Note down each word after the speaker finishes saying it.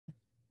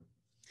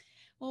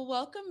Well,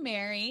 welcome,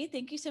 Mary.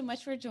 Thank you so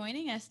much for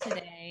joining us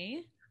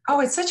today.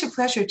 Oh, it's such a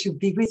pleasure to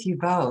be with you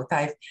both.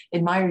 I've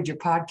admired your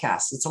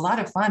podcast. It's a lot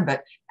of fun,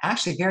 but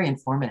actually very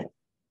informative.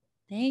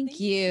 Thank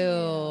you.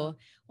 Well,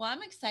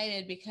 I'm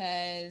excited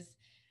because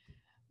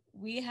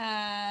we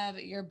have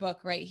your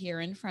book right here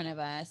in front of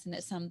us, and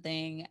it's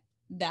something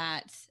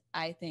that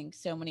I think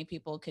so many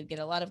people could get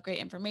a lot of great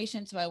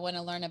information. So I want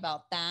to learn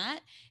about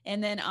that,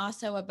 and then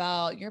also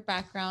about your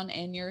background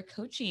and your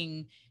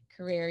coaching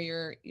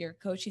career, your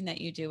coaching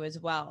that you do as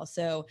well.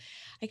 So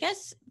I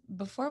guess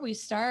before we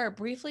start,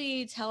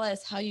 briefly tell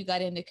us how you got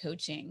into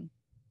coaching.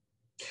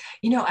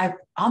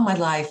 All my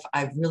life,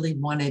 I've really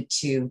wanted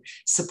to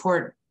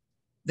support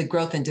the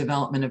growth and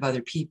development of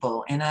other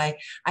people. And I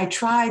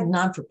tried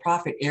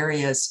non-for-profit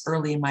areas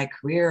early in my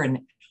career, and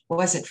it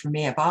wasn't for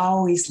me. I've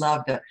always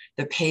loved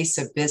the pace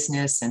of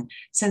business. And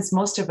since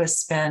most of us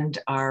spend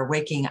our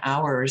waking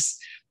hours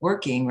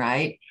working,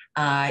 right,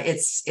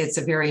 it's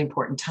a very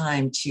important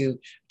time to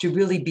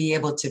really be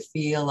able to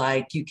feel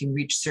like you can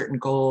reach certain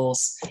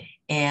goals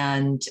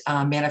and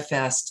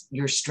manifest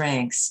your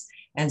strengths.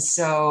 And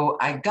so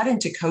I got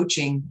into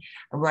coaching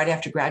right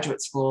after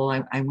graduate school.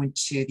 I went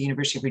to the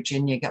University of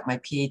Virginia, got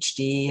my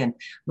Ph.D. and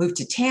moved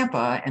to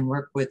Tampa and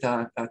worked with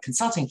a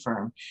consulting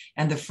firm.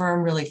 And the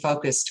firm really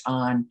focused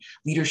on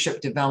leadership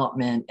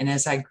development. And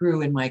as I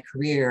grew in my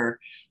career,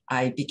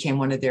 I became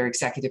one of their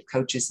executive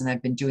coaches, and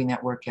I've been doing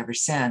that work ever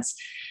since.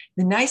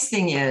 The nice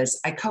thing is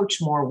I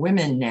coach more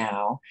women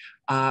now.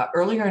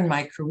 Earlier in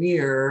my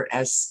career,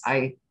 as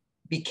I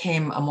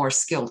became a more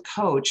skilled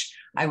coach,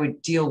 I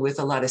would deal with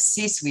a lot of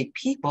C-suite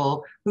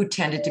people who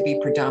tended to be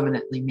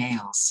predominantly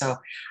males. So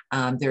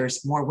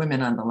there's more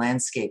women on the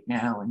landscape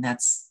now, and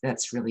that's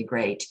really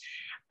great.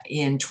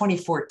 In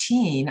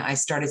 2014, I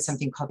started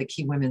something called the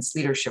Key Women's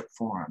Leadership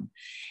Forum.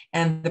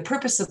 And the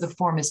purpose of the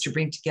forum is to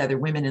bring together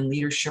women in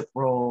leadership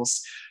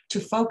roles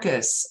to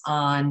focus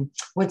on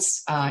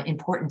what's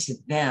important to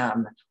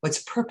them,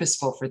 what's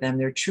purposeful for them,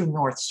 their true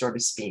north, so to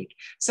speak.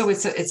 So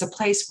it's a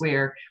place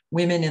where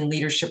women in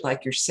leadership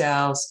like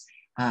yourselves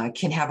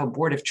can have a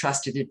board of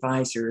trusted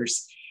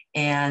advisors.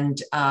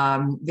 And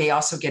they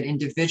also get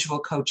individual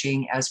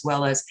coaching, as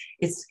well as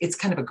it's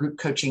kind of a group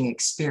coaching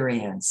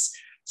experience.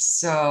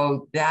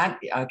 So that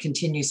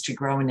continues to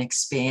grow and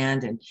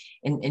expand, and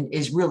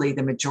is really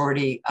the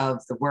majority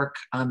of the work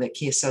that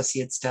Key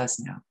Associates does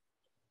now.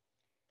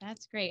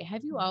 That's great.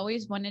 Have you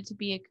always wanted to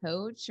be a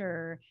coach,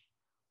 or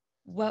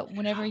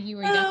whenever you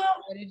were young,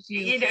 what did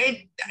you?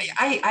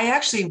 I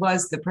actually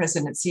was the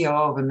president and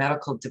COO of a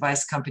medical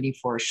device company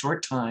for a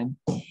short time.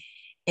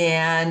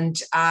 And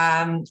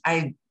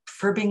I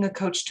prefer being a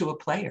coach to a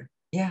player.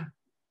 Yeah.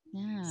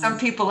 Some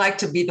people like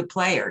to be the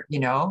player,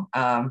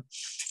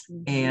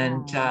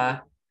 and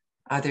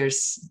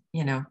others,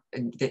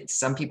 that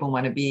some people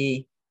want to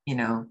be,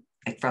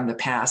 from the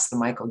past, the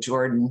Michael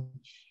Jordan.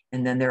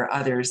 And then there are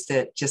others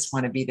that just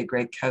want to be the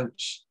great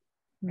coach.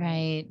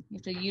 Right. You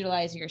have to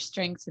utilize your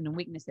strengths and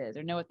weaknesses,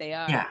 or know what they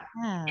are. Yeah.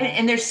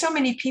 And there's so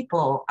many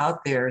people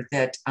out there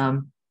that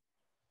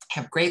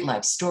have great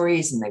life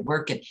stories, and they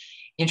work in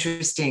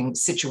interesting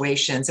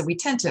situations. And we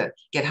tend to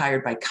get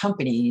hired by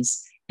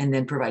companies and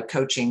then provide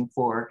coaching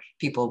for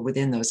people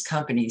within those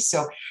companies.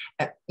 So,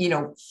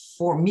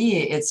 for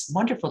me, it's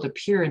wonderful to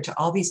peer into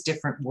all these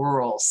different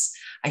worlds.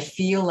 I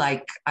feel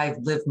like I've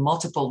lived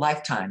multiple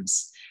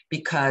lifetimes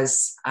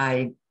because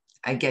I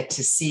get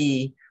to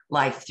see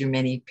life through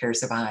many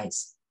pairs of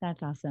eyes.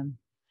 That's awesome.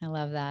 I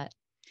love that.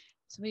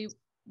 So we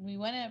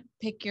want to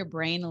pick your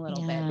brain a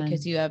little bit,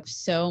 because you have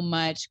so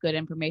much good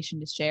information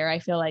to share. I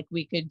feel like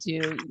we could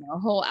do a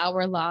whole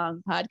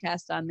hour-long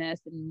podcast on this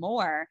and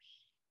more.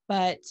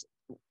 But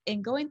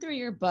in going through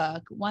your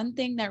book, one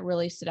thing that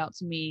really stood out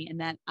to me and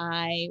that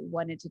I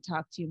wanted to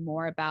talk to you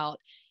more about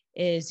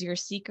is your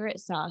secret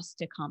sauce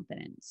to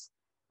confidence,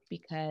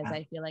 because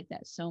I feel like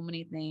that's so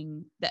many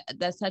things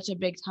that's such a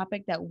big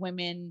topic that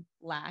women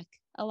lack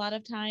a lot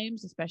of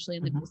times, especially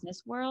in the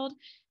business world.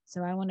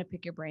 So I want to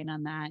pick your brain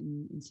on that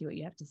and see what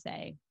you have to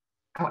say.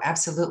 Oh,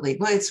 absolutely.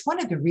 Well, it's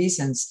one of the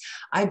reasons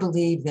I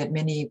believe that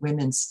many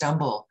women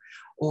stumble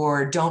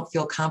or don't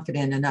feel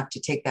confident enough to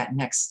take that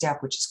next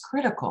step, which is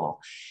critical.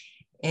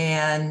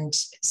 And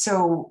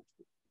so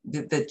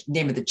the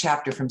name of the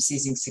chapter from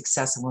Seizing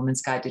Success, A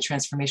Woman's Guide to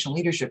Transformational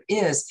Leadership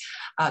is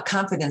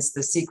Confidence,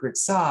 the Secret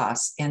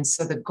Sauce. And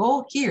so the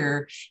goal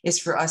here is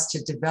for us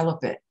to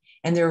develop it.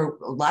 And there are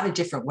a lot of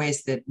different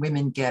ways that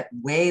women get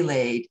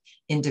waylaid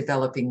in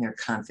developing their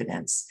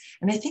confidence.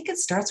 And I think it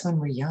starts when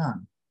we're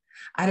young.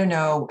 I don't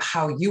know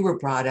how you were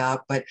brought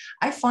up, but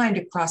I find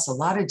across a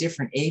lot of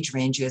different age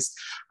ranges,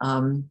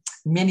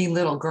 many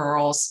little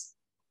girls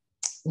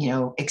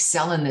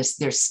excel in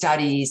their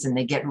studies, and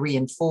they get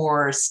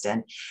reinforced,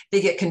 and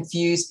they get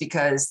confused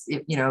because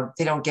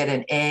they don't get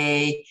an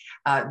A.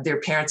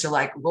 Their parents are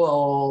like,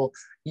 well,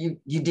 you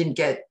didn't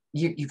get,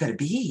 you got a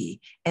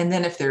B. And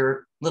then if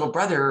their little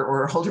brother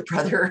or older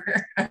brother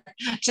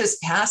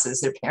just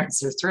passes, their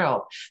parents are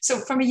thrilled. So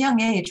from a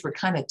young age, we're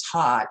kind of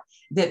taught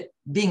that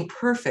being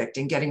perfect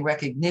and getting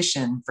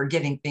recognition for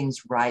getting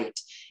things right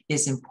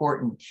is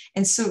important.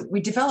 And so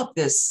we develop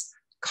this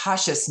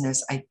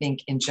cautiousness, I think,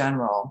 in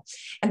general.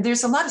 And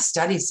there's a lot of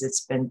studies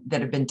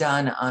that have been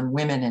done on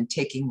women and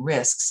taking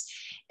risks.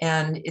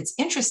 And it's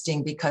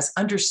interesting because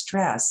under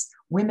stress,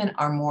 women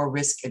are more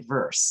risk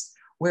adverse,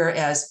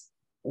 whereas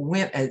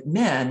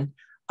men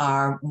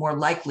are more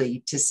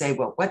likely to say,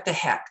 well, what the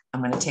heck,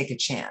 I'm going to take a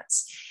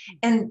chance.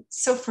 And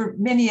so for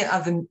many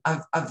of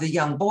the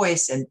young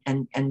boys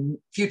and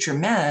future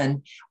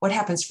men, what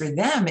happens for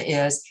them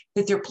is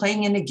that they're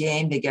playing in a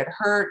game, they get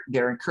hurt,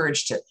 they're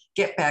encouraged to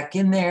get back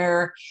in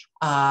there.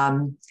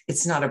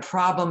 It's not a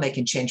problem, they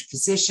can change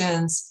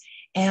positions.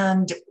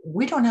 And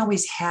we don't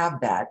always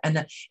have that.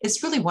 And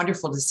it's really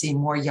wonderful to see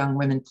more young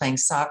women playing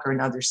soccer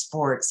and other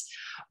sports.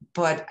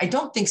 But I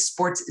don't think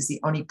sports is the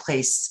only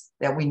place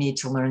that we need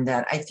to learn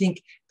that. I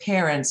think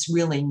parents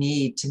really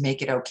need to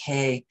make it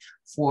okay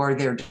for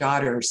their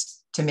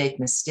daughters to make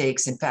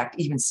mistakes. In fact,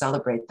 even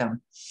celebrate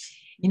them.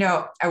 You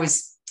know, I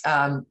was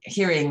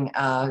hearing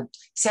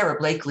Sarah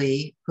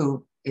Blakely,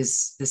 who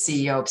is the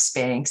CEO of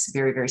Spanx,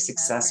 very, very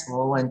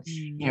successful. And,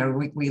 you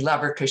know, we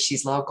love her because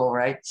she's local,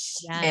 right?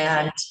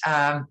 Yes.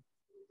 And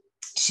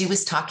she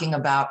was talking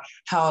about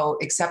how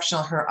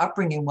exceptional her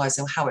upbringing was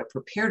and how it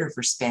prepared her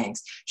for Spanx.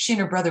 She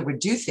and her brother would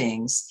do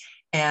things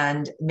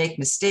and make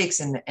mistakes,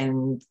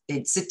 and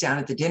they'd sit down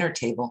at the dinner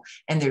table,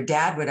 and their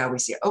dad would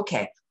always say,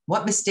 okay,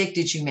 what mistake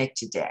did you make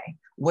today?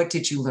 What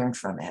did you learn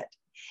from it?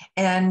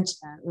 And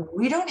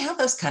we don't have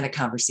those kind of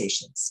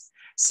conversations.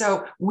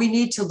 So we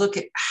need to look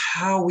at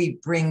how we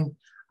bring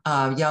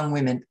young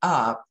women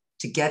up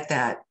to get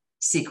that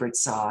secret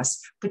sauce.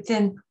 But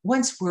then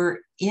once we're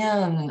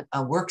in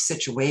a work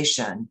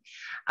situation,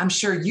 I'm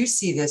sure you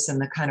see this in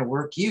the kind of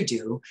work you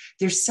do.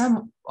 There's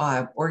some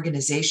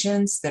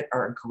organizations that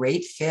are a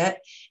great fit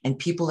and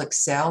people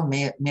excel,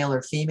 male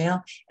or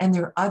female, and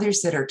there are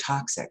others that are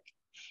toxic.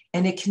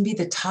 And it can be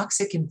the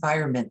toxic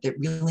environment that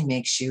really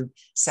makes you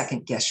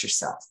second guess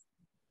yourself.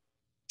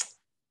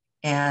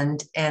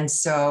 And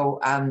so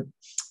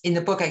in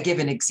the book, I give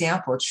an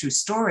example, a true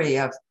story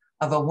of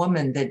a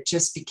woman that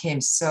just became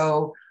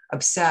so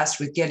obsessed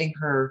with getting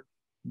her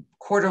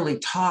quarterly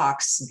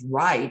talks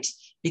right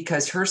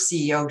because her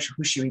CEO,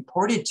 who she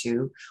reported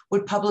to,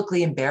 would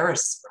publicly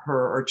embarrass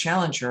her or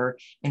challenge her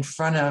in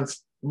front of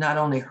not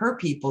only her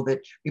people that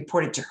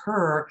reported to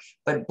her,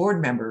 but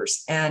board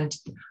members. And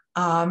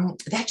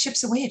that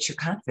chips away at your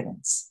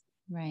confidence.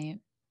 Right.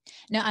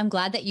 No, I'm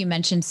glad that you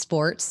mentioned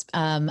sports.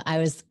 I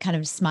was kind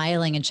of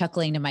smiling and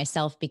chuckling to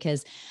myself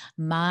because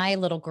my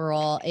little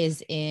girl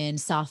is in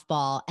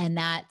softball, and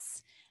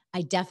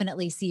I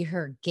definitely see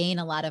her gain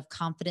a lot of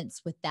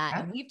confidence with that.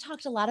 And we've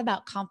talked a lot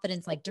about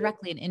confidence, like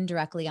directly and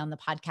indirectly on the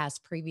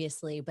podcast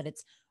previously, but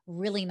it's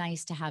really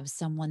nice to have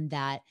someone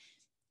that,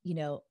 you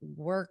know,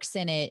 works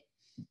in it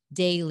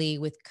daily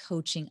with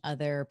coaching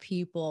other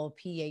people,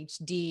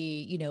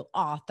 Ph.D., you know,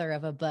 author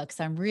of a book.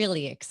 So I'm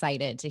really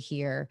excited to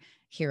hear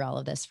all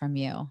of this from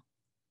you.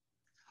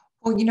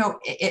 Well, you know,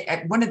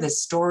 one of the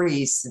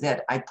stories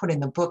that I put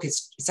in the book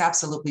is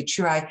absolutely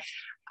true.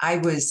 I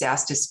was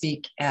asked to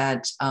speak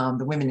at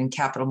the Women in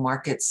Capital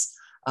Markets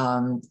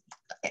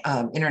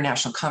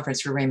International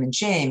Conference for Raymond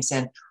James.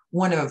 And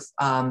one of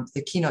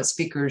the keynote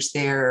speakers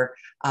there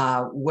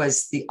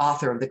was the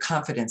author of the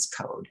Confidence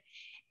Code,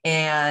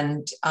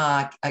 and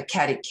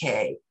Katty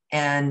Kay.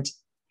 And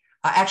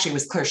actually, it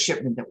was Claire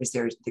Shipman that was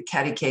there. The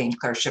Katty Kay and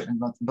Claire Shipman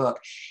wrote the book.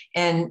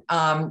 And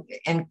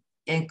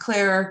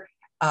Claire,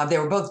 they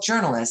were both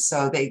journalists,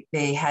 so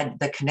they had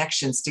the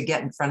connections to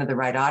get in front of the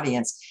right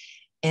audience.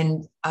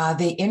 And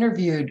they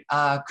interviewed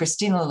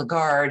Christina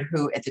Lagarde,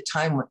 who at the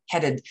time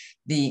headed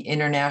the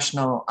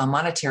International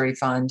Monetary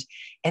Fund,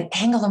 and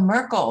Angela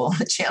Merkel,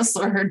 the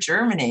Chancellor of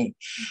Germany.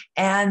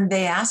 And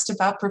they asked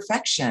about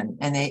perfection.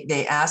 And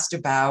they asked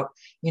about,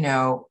 you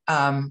know,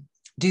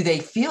 do they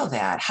feel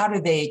that? How do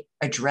they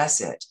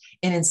address it?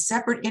 And in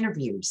separate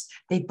interviews,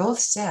 they both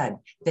said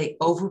they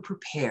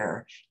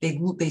over-prepare.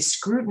 They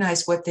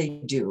scrutinize what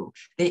they do.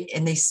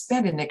 They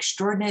spend an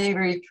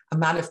extraordinary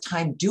amount of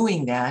time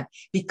doing that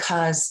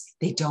because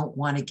they don't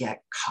want to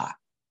get caught.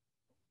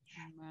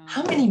 Wow.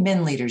 How many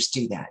men leaders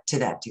do that to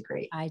that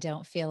degree? I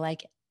don't feel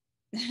like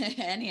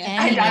any.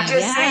 I'm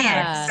just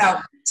saying.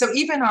 So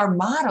even our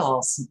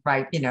models,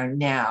 right, you know,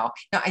 now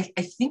I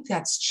think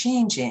that's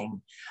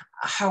changing.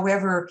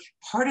 However,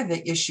 part of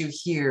the issue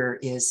here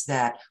is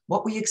that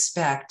what we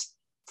expect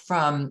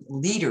from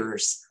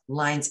leaders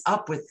lines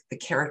up with the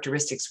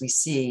characteristics we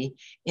see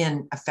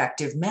in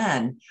effective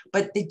men,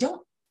 but they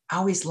don't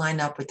always line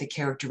up with the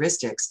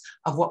characteristics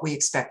of what we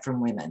expect from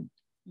women.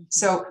 Mm-hmm.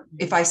 So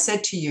if I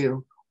said to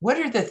you, what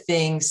are the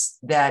things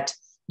that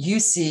you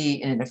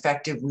see in an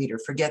effective leader?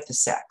 Forget the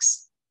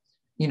sex,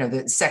 you know,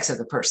 the sex of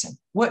the person.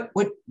 What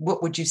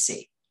would you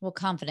see? Well,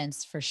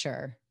 confidence for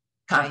sure.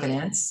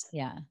 Confidence. Right?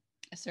 Yeah.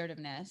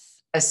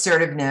 Assertiveness,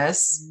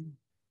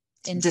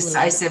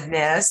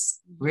 decisiveness,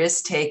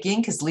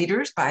 risk-taking, because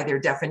leaders, by their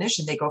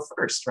definition, they go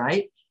first,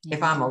 right? Yeah.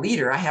 If I'm a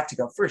leader, I have to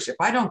go first. If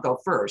I don't go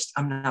first,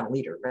 I'm not a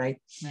leader, right?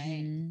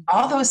 Right.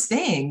 All those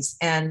things,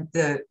 and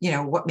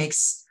what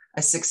makes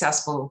a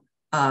successful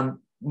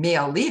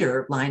male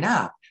leader line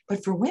up.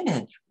 But for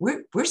women,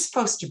 we're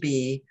supposed to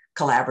be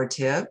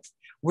collaborative.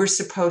 We're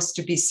supposed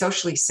to be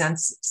socially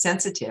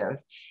sensitive,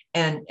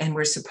 and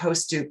we're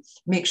supposed to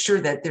make sure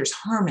that there's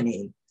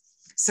harmony.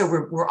 So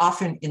we're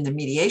often in the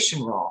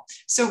mediation role.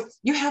 So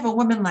you have a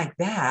woman like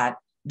that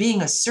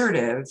being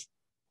assertive,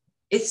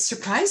 it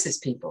surprises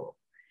people.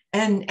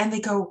 And they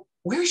go,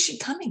 where is she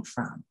coming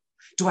from?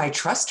 Do I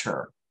trust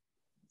her?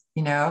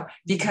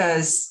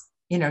 Because,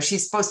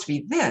 she's supposed to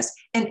be this.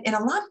 And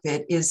a lot of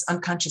it is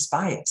unconscious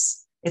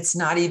bias. It's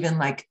not even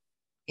like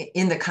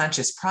in the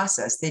conscious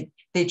process.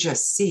 They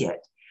just see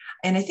it.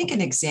 And I think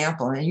an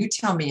example, and you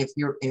tell me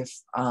if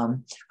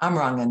I'm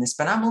wrong on this,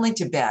 but I'm willing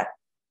to bet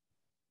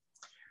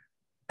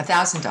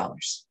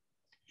 $1,000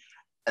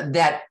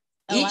 that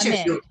each of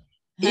you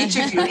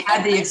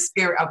had the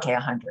experience. Okay,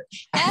 100.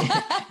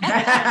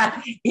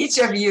 Each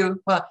of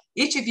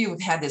you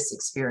have had this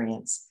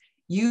experience.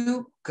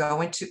 You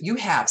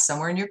have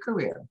somewhere in your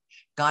career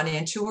gone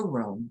into a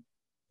room,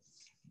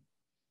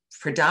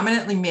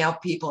 predominantly male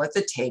people at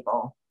the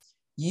table.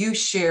 You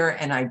share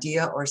an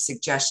idea or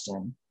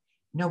suggestion.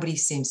 Nobody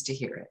seems to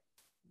hear it.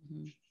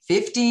 Mm-hmm.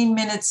 15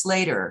 minutes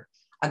later,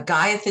 a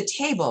guy at the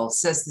table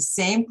says the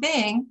same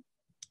thing.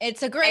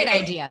 It's a great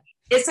idea.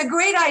 It's a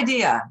great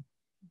idea.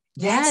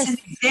 Yes. That's an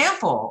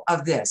example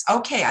of this.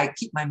 Okay, I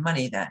keep my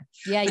money then.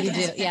 Yeah, you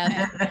do.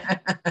 Yeah.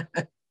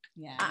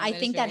 Yeah. I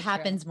think that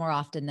happens more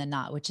often than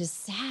not, which is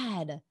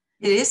sad.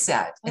 It is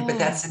sad, but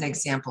that's an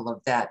example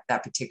of that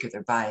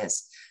particular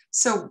bias.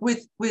 So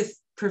with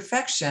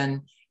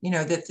perfection,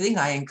 the thing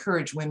I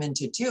encourage women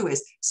to do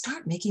is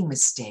start making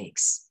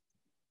mistakes,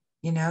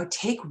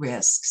 take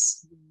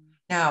risks.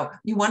 Now,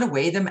 you want to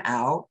weigh them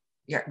out,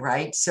 yeah,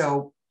 right?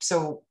 So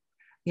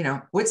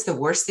what's the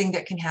worst thing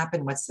that can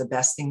happen? What's the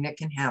best thing that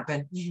can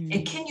happen? Mm-hmm.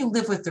 And can you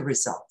live with the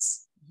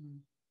results? Mm-hmm.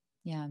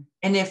 Yeah.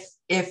 And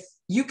if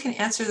you can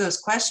answer those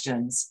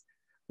questions,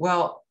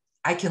 well,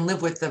 I can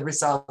live with the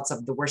results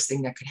of the worst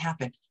thing that could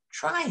happen.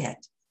 Try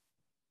it.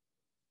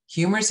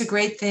 Humor is a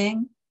great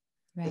thing.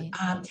 Right.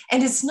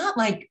 And it's not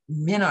like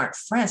men aren't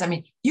friends. I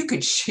mean, you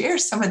could share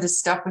some of this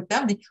stuff with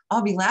them.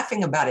 I'll be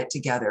laughing about it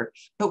together,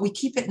 but we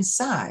keep it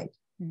inside.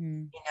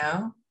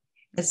 Mm-hmm.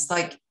 It's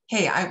like,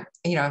 hey, I've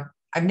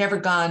never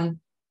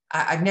gotten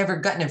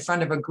in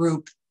front of a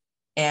group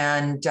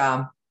and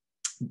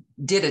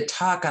did a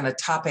talk on a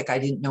topic I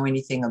didn't know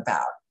anything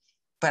about,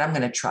 but I'm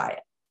going to try it.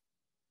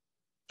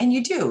 And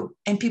you do,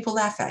 and people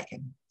laugh at you.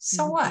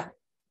 So mm-hmm. what?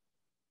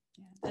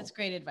 Yeah, that's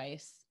great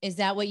advice. Is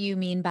that what you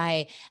mean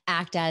by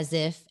act as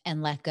if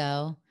and let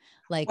go?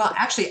 Well,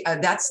 actually,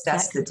 that's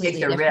the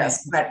take the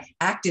risk, but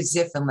act as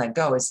if and let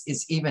go is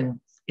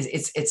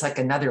it's like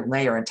another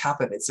layer on top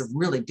of it. It's a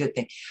really good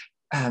thing.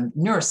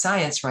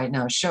 Neuroscience right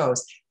now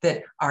shows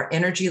that our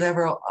energy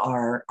level,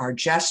 our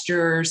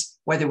gestures,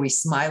 whether we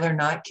smile or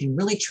not, can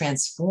really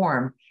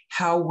transform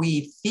how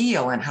we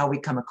feel and how we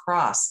come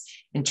across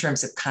in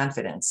terms of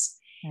confidence.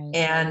 Right.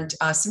 And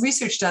some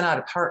research done out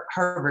of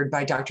Harvard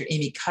by Dr.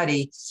 Amy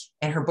Cuddy,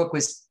 and her book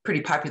was pretty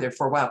popular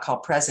for a while,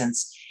 called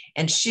Presence.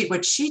 And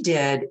what she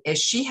did is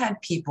she had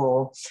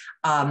people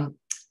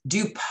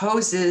do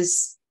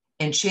poses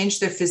and change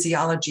their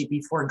physiology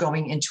before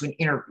going into an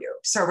interview.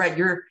 So, right,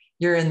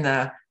 you're in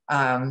the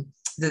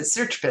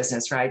search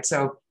business, right?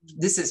 So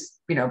this is,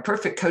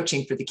 perfect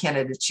coaching for the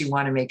candidates you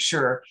want to make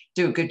sure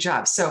do a good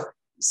job. So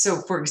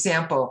for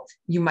example,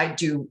 you might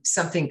do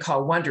something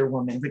called Wonder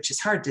Woman, which is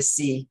hard to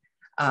see.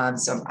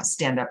 So I'll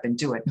stand up and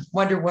do it.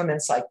 Wonder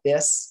Woman's like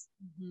this.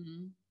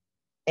 Mm-hmm.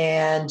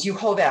 And you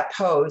hold that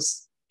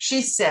pose,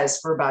 she says,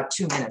 for about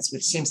 2 minutes,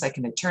 which seems like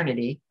an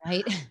eternity.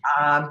 Right.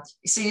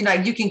 So,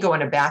 you can go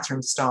in a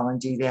bathroom stall and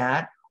do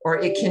that, or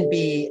it can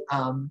be,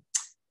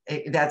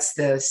 that's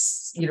the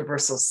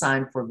universal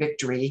sign for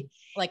victory.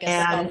 Like a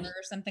star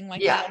or something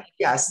like that?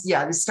 Yes.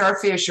 Yeah. The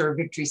starfish or a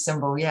victory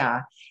symbol.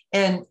 Yeah.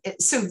 And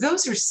so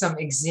those are some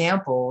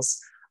examples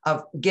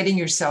of getting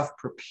yourself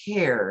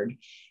prepared.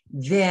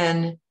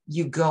 Then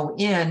you go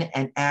in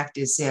and act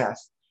as if,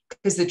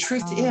 because the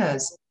truth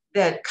is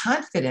that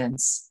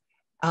confidence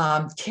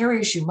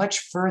carries you much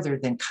further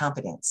than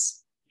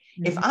competence.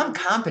 Mm-hmm. If I'm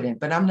competent,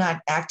 but I'm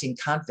not acting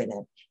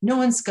confident, no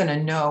one's going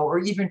to know or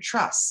even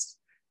trust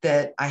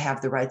that I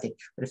have the right thing.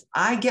 But if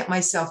I get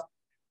myself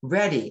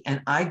ready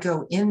and I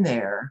go in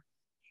there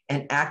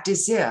and act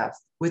as if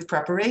with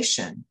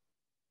preparation,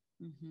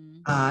 mm-hmm.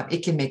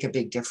 It can make a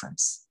big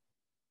difference.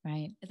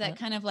 Right. Is that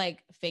kind of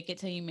like fake it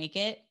till you make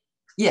it?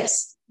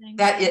 Yes,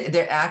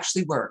 that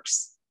actually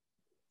works.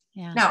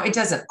 Yeah. Now, it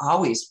doesn't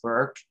always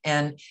work.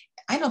 And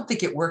I don't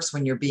think it works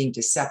when you're being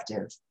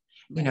deceptive,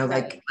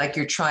 like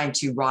you're trying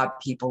to rob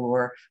people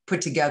or put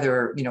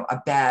together,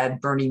 a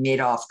bad Bernie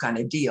Madoff kind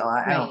of deal.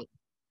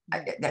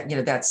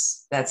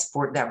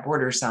 That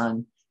borders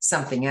on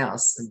something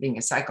else, as being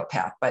a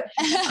psychopath. But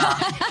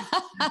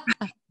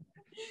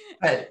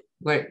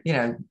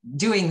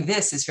doing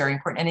this is very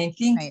important.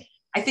 And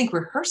I think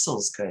rehearsal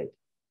is good.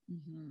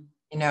 Mm-hmm.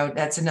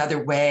 That's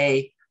another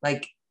way.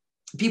 Like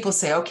people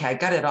say, okay, I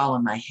got it all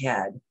in my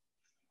head.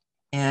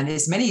 And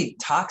as many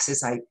talks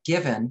as I've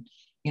given,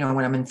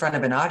 when I'm in front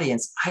of an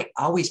audience, I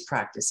always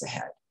practice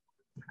ahead.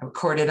 I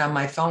record it on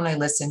my phone. I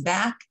listen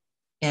back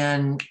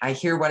and I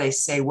hear what I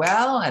say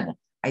well. And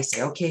I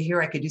say, okay,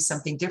 here I could do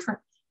something different.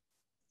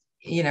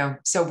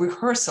 So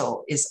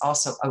rehearsal is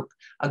also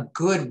a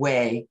good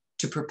way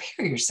to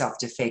prepare yourself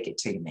to fake it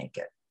till you make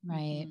it.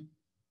 Right.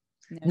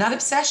 Not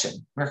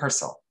obsession,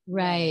 rehearsal.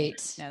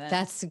 Right. No,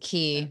 that's the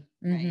key.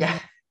 Right. Yeah.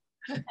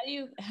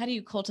 How do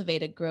you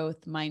cultivate a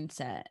growth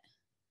mindset?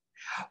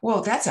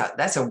 Well, that's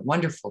a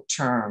wonderful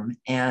term.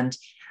 And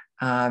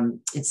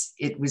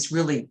it was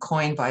really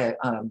coined by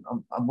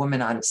a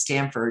woman out of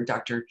Stanford,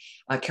 Dr.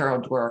 Carol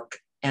Dweck,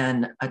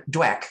 and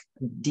Dweck,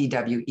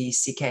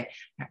 D-W-E-C-K.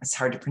 It's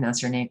hard to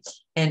pronounce her name.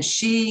 And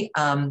she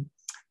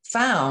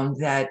found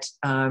that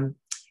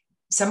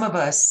some of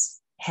us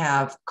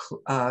have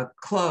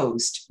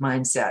closed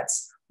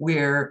mindsets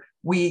where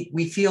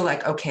we feel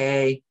like,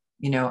 okay,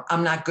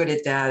 I'm not good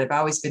at that. I've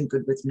always been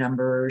good with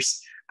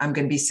numbers. I'm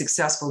going to be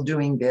successful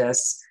doing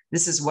this.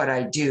 This is what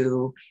I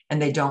do.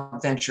 And they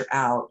don't venture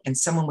out. And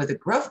someone with a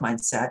growth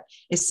mindset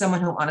is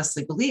someone who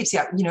honestly believes,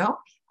 yeah,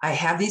 I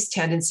have these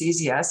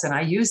tendencies, yes, and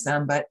I use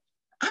them, but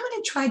I'm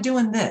going to try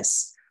doing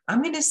this.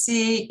 I'm going to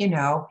see,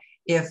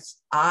 if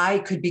I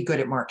could be good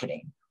at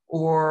marketing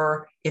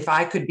or if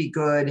I could be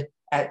good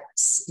at,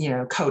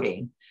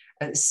 coding.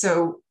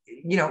 So,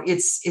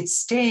 it's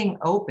staying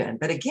open.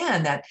 But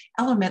again, that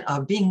element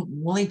of being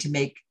willing to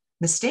make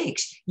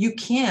mistakes. You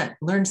can't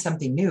learn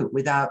something new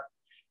without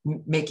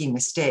making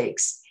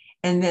mistakes.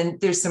 And then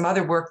there's some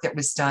other work that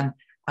was done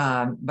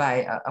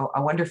by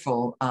a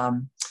wonderful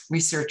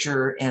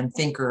researcher and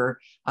thinker,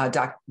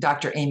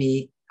 Dr.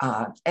 Amy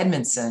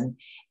Edmondson.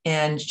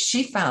 And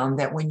she found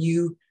that when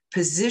you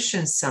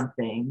position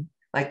something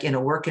like in a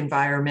work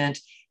environment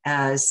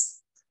as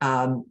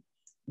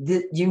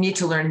you need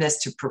to learn this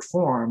to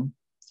perform,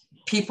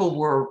 people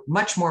were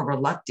much more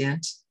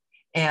reluctant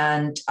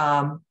and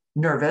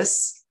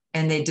nervous,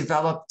 and they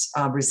developed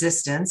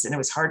resistance, and it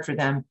was hard for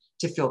them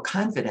to feel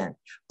confident.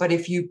 But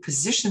if you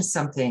position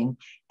something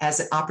as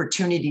an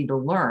opportunity to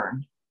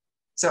learn,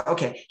 so,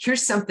 okay,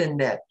 here's something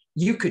that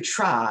you could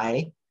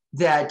try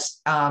that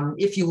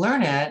if you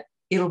learn it,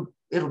 it'll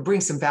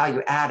bring some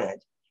value added,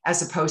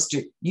 as opposed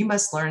to you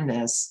must learn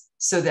this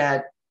so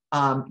that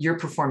you're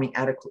performing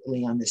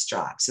adequately on this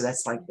job. So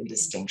that's like the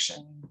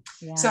distinction.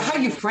 Yeah. So how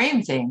you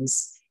frame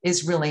things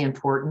is really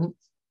important.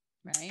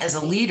 Right. As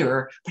a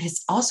leader, but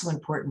it's also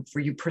important for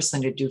you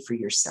personally to do for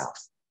yourself.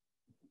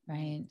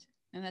 Right.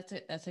 And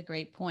that's a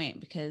great point,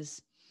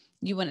 because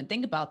you wouldn't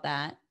think about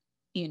that,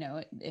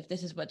 if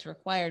this is what's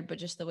required, but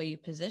just the way you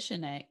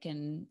position it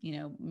can,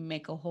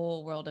 make a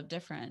whole world of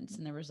difference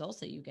in the results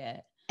that you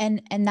get.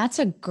 And that's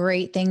a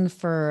great thing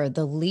for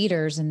the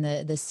leaders and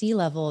the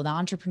C-level, the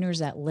entrepreneurs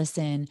that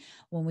listen,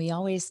 when we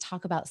always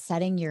talk about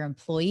setting your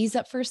employees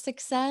up for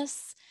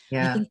success.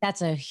 Yeah. I think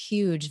that's a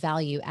huge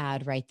value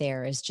add right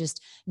there, is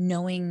just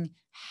knowing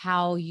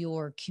how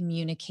you're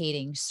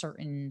communicating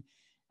certain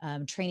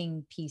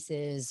training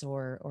pieces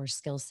or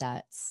skill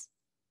sets.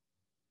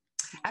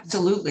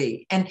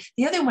 Absolutely. And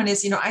the other one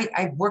is,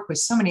 I work with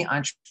so many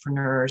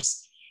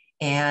entrepreneurs,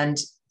 and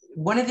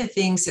one of the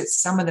things that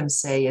some of them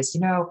say is,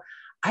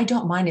 I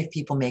don't mind if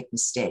people make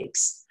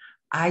mistakes.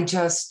 I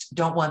just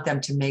don't want them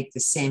to make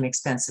the same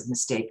expensive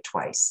mistake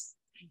twice.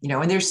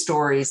 And there's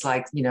stories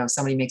like,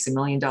 somebody makes $1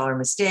 million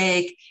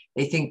mistake.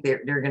 They think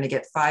they're going to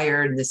get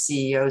fired. And the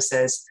CEO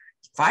says,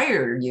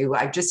 fire you.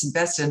 I've just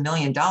invested $1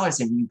 million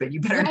in you, but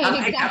you better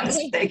not make that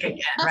mistake again.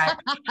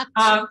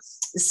 Right.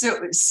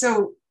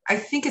 So I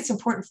think it's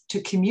important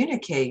to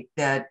communicate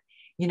that,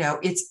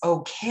 it's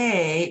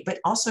okay, but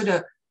also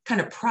to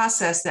kind of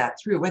process that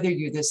through, whether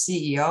you're the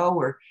CEO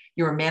or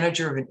you're a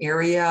manager of an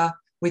area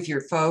with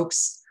your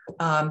folks,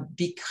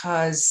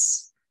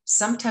 because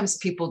sometimes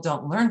people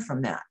don't learn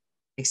from that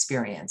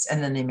experience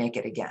and then they make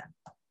it again.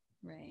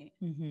 Right.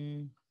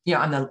 Mm-hmm.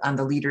 On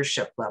the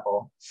leadership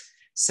level.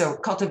 So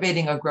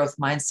cultivating a growth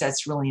mindset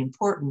is really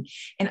important.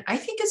 And I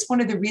think it's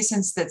one of the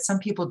reasons that some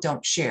people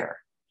don't share.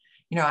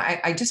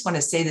 I just want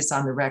to say this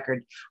on the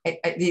record.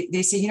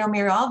 They say,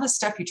 Mary, all the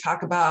stuff you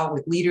talk about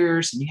with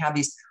leaders, and you have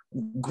these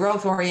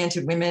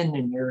growth-oriented women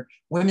and your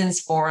women's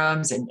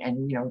forums and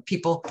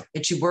people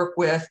that you work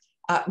with,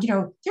 there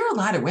are a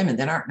lot of women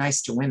that aren't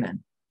nice to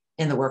women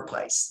in the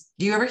workplace.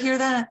 Do you ever hear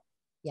that?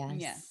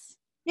 Yes.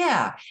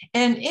 Yeah.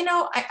 And,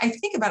 I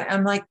think about it.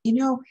 I'm like,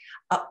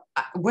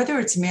 whether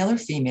it's male or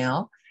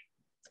female,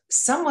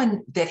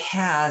 someone that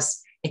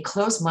has a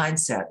closed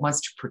mindset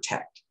wants to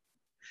protect.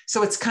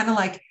 So it's kind of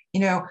like,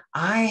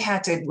 I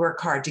had to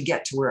work hard to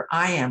get to where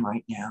I am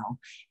right now.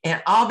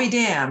 And I'll be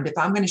damned if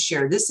I'm going to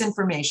share this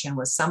information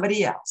with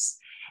somebody else.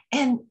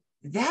 And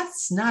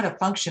that's not a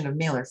function of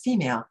male or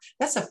female.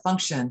 That's a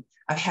function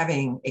of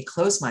having a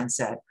closed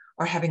mindset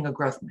or having a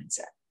growth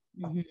mindset.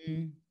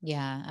 Mm-hmm.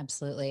 Yeah,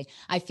 absolutely.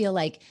 I feel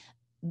like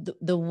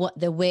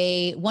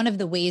one of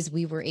the ways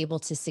we were able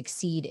to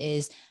succeed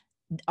is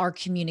our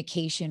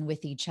communication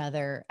with each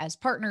other as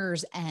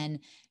partners and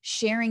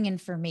sharing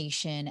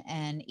information,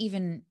 and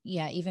even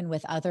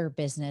with other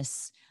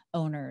business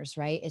owners,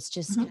 right? It's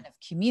just kind of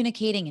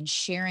communicating and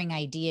sharing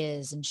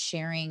ideas and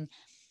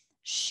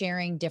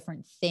sharing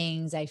different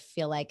things. I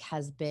feel like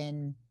has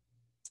been,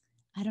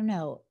 I don't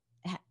know,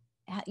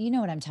 you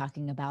know what I'm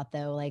talking about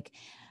though. Like,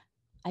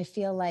 I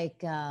feel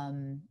like,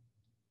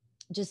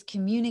 just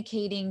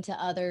communicating to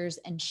others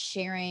and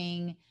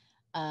sharing,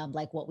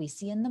 like what we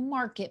see in the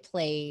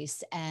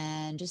marketplace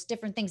and just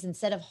different things,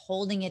 instead of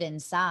holding it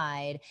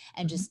inside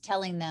and just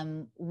telling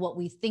them what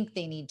we think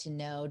they need to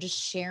know, just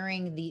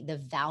sharing the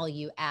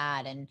value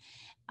add. And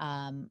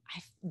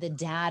the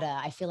data,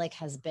 I feel like,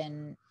 has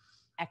been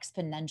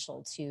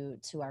exponential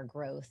to our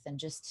growth, and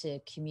just to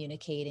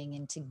communicating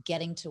and to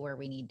getting to where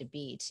we need to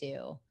be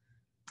too.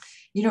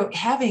 You know,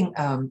 having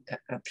a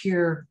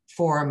peer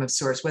forum of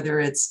sorts, whether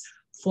it's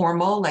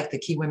formal, like the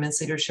Key Women's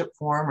Leadership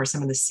Forum or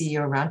some of the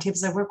CEO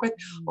roundtables I work with,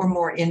 or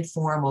more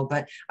informal,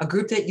 but a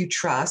group that you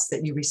trust,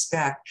 that you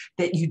respect,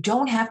 that you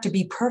don't have to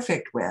be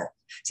perfect with.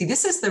 See,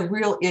 this is the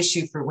real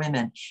issue for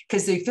women,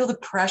 because they feel the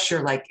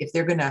pressure, like if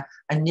they're going to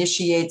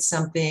initiate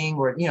something,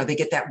 or, you know, they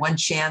get that one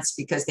chance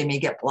because they may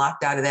get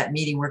blocked out of that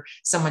meeting where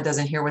someone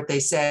doesn't hear what they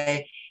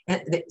say.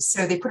 And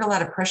so they put a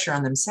lot of pressure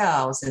on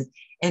themselves.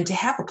 And to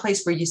have a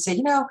place where you say,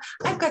 you know,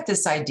 I've got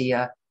this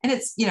idea, and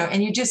it's, you know,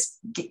 and you just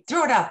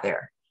throw it out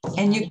there,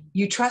 and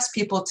you trust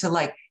people to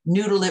like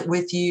noodle it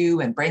with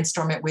you and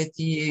brainstorm it with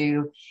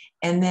you.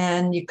 And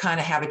then you kind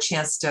of have a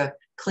chance to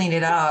clean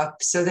it up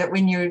so that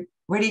when you're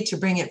ready to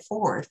bring it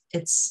forth,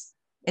 it's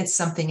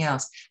something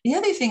else. The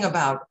other thing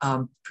about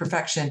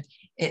perfection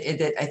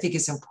that I think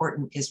is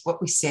important is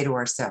what we say to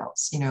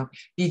ourselves. You know,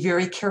 be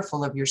very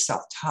careful of your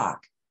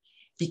self-talk,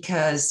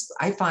 because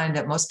I find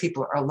that most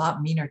people are a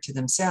lot meaner to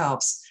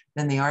themselves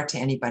than they are to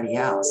anybody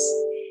else.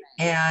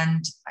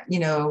 And, you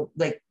know,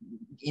 like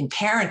in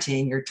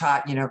parenting, you're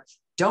taught, you know,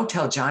 don't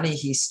tell Johnny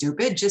he's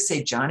stupid. Just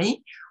say,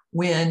 Johnny,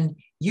 when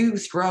you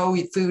throw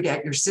food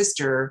at your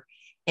sister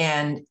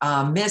and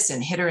miss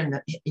and hit her in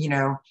the, you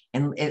know,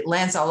 and it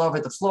lands all over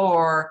the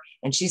floor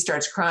and she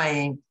starts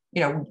crying,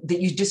 you know,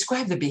 that you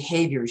describe the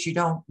behaviors. You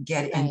don't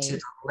get into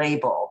the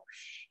label.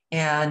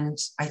 And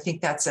I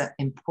think that's an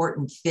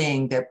important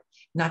thing, that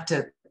not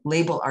to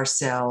label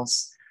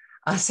ourselves.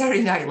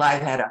 Saturday Night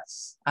Live had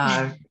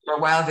for a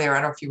while there,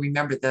 I don't know if you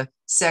remember the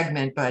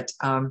segment, but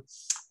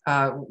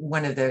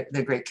one of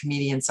the great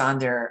comedians on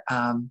there,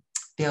 not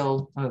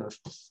Bill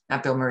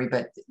Murray,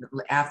 but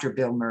after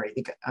Bill Murray,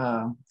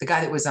 the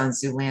guy that was on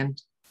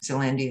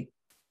Zoolander.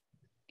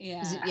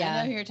 Yeah,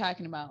 I know who you're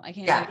talking about. I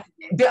can't. Yeah,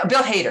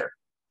 Bill Hader.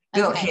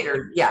 Bill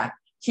Hader. Yeah,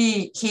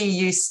 he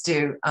used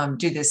to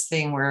do this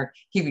thing where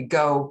he would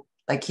go,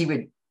 like he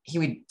would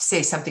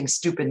say something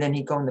stupid, then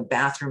he'd go in the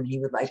bathroom, he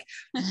would like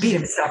beat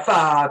himself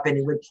up, and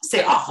he would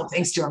say awful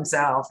things to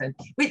himself. And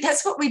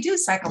that's what we do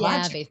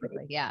psychologically.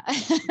 Yeah,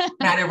 basically, yeah.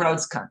 Not a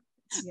rose cunt.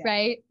 Yeah.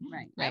 Right.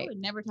 I would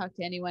never talk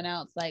to anyone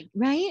else like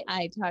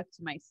I talk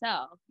to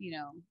myself. You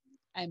know,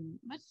 I am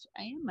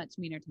much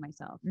meaner to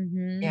myself.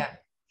 Yeah.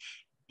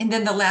 And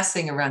then the last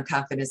thing around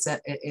confidence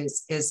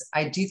is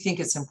I do think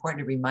it's important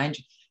to remind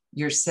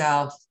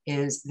yourself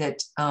is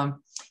that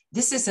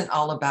this isn't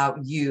all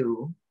about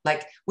you.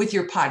 Like with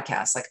your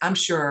podcast, like I'm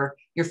sure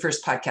your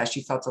first podcast,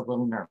 you felt a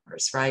little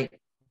nervous, right?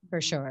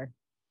 For sure.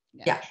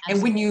 Yeah.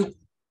 And when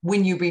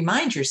you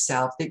remind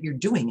yourself that you're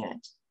doing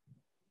it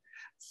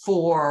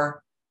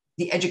for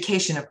the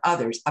education of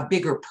others, a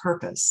bigger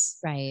purpose,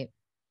 right?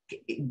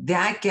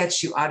 That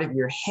gets you out of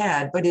your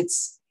head, but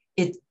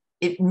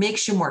it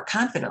makes you more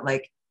confident.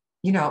 Like,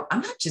 you know, I'm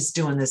not just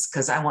doing this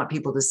because I want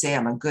people to say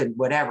I'm a good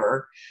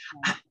whatever.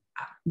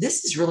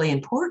 This is really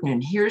important,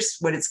 and here's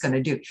what it's going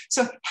to do.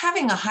 So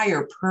having a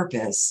higher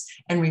purpose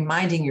and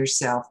reminding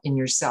yourself in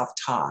your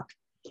self-talk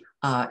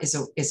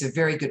is a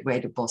very good way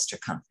to bolster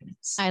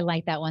confidence. I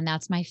like that one.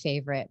 That's my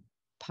favorite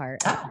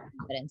part of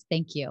confidence.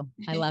 Thank you.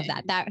 I love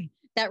that.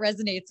 That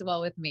resonates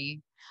well with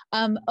me.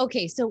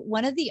 Okay. So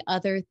one of the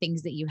other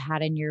things that you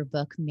had in your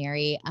book,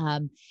 Mary,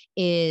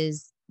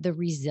 is the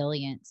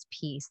resilience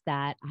piece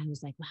that I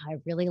was like, wow, I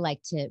really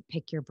like to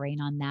pick your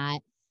brain on that.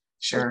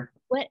 Sure.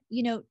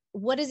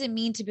 What does it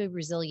mean to be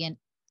resilient?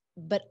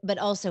 But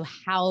also,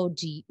 how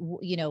do you,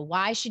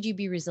 why should you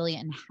be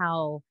resilient, and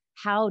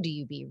how do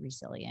you be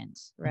resilient?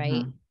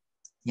 Right.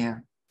 Yeah.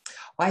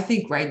 Well, I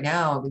think right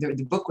now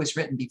the book was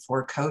written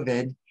before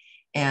COVID,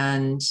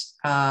 and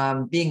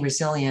being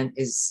resilient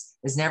has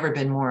never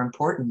been more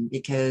important,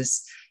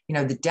 because, you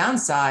know, the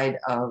downside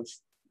of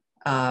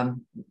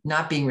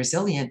not being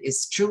resilient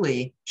is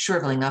truly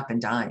shriveling up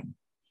and dying.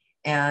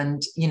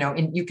 And, you know,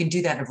 and you can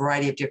do that in a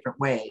variety of different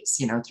ways,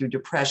 you know, through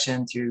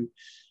depression, through,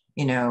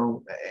 you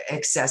know,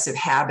 excessive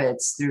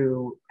habits,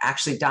 through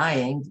actually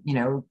dying, you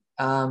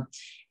know,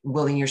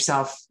 willing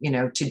yourself, you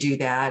know, to do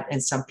that.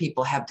 And some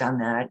people have done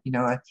that, you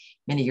know,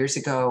 many years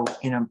ago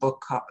in a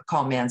book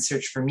called Man's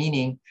Search for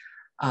Meaning.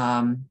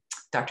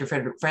 Dr.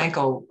 Frederick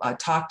Frankl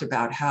talked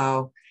about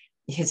how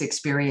his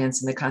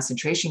experience in the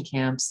concentration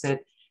camps, that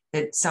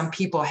some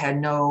people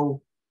had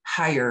no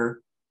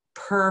higher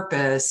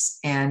purpose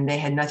and they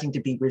had nothing to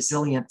be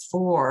resilient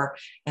for,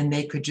 and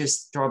they could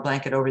just throw a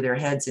blanket over their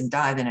heads and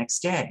die the next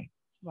day.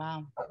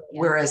 Wow. Yeah.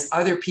 Whereas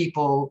other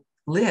people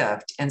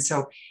lived. And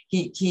so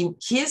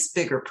his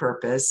bigger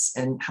purpose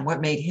and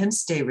what made him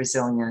stay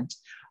resilient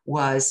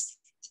was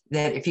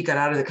that if he got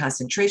out of the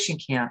concentration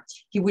camp,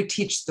 he would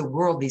teach the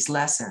world these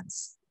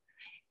lessons.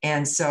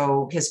 And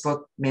so his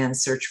book,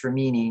 Man's Search for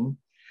Meaning,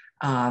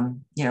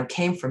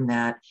 came from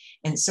that.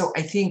 And so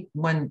I think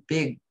one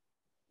big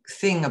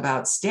thing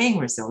about staying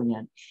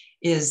resilient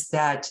is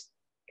that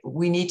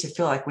we need to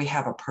feel like we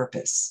have a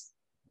purpose.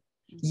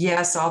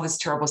 Yes, all this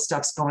terrible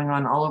stuff's going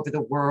on all over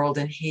the world,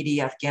 in Haiti,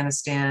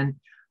 Afghanistan,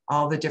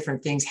 all the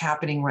different things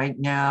happening right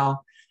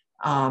now.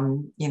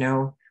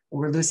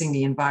 We're losing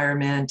the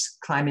environment,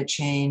 climate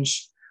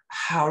change.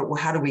 How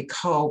do we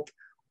cope?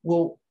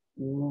 Well,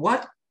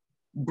 what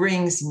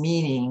brings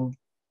meaning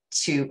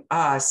to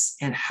us,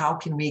 and how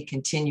can we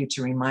continue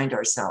to remind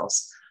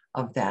ourselves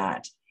of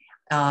that?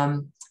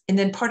 And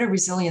then part of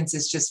resilience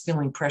is just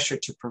feeling pressure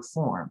to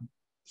perform.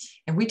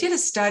 And we did a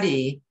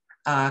study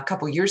a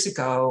couple of years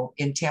ago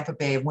in Tampa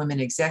Bay of women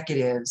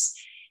executives,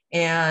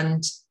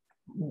 and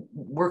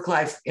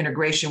work-life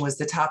integration was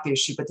the top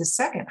issue, but the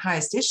second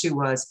highest issue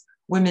was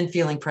women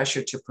feeling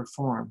pressure to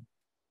perform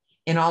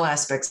in all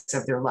aspects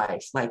of their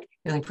life, like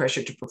feeling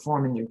pressure to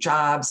perform in their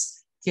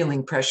jobs,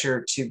 feeling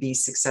pressure to be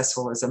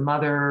successful as a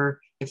mother,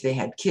 if they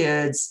had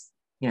kids,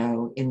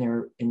 in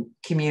their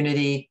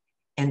community.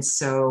 And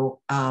so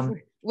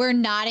we're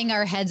nodding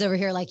our heads over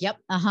here like, yep,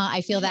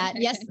 I feel that.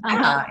 Yes.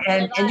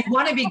 And you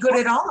want to be good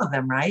at all of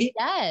them, right?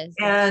 Yes.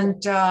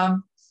 And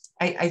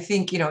I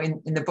think,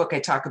 in the book, I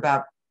talk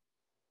about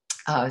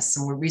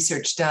some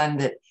research done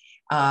that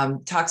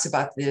talks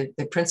about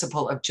the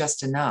principle of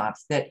just enough,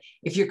 that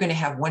if you're going to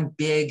have one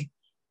big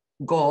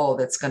goal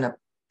that's going to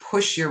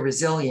push your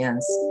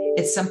resilience,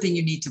 it's something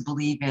you need to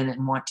believe in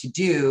and want to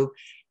do.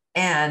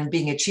 And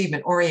being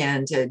achievement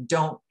oriented,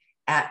 don't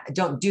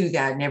do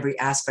that in every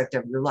aspect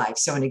of your life.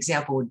 So an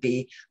example would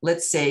be,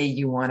 let's say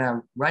you want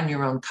to run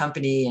your own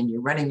company and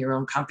you're running your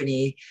own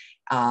company,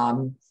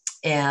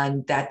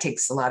 and that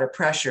takes a lot of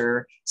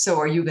pressure. So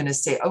are you going to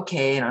say,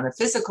 okay, and on a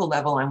physical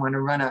level, I want to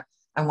run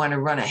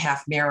a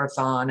half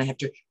marathon. I have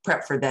to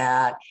prep for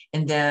that.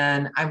 And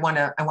then I want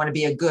to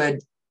be a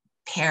good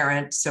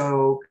parent.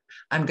 So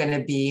I'm going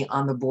to be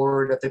on the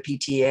board of the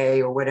PTA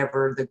or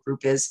whatever the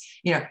group is,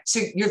 so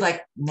you're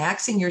like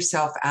maxing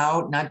yourself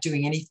out, not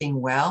doing anything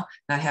well,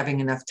 not having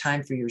enough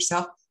time for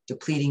yourself,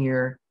 depleting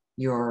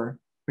your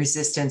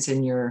resistance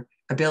and your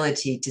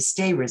ability to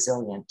stay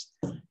resilient.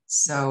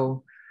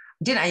 So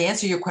did I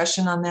answer your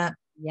question on that?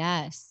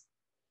 Yes.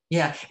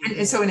 Yeah.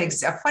 And so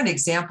a fun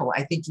example,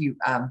 I think you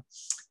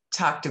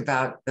talked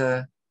about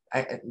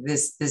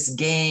this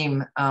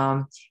game,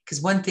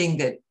 because one thing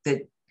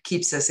that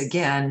keeps us,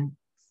 again,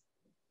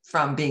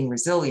 from being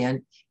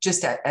resilient,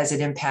 just as it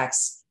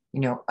impacts,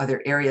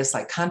 other areas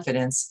like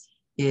confidence,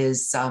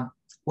 is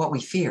what we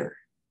fear,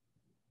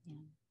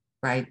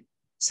 right?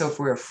 So if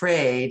we're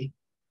afraid,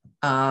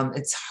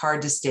 it's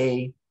hard to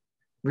stay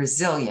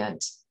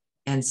resilient.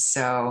 And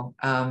so,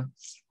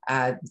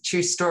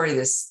 true story,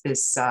 this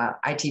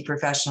IT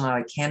professional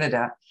out of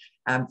Canada,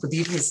 I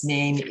believe his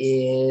name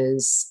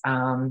is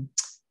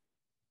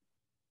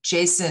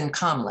Jason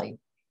Comley,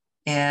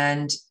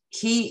 and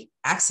he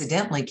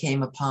accidentally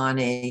came upon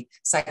a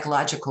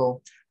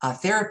psychological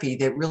therapy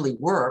that really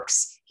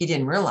works. He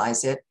didn't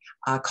realize it,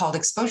 called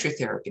exposure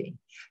therapy.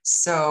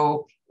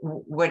 So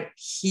what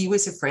he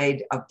was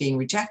afraid of being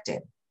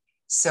rejected.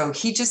 So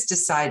he just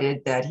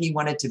decided that he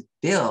wanted to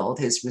build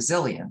his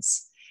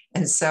resilience.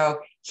 And so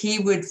he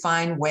would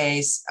find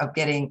ways of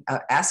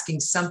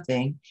asking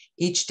something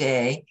each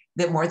day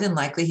that more than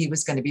likely he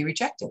was going to be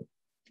rejected.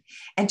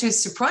 And to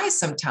his surprise,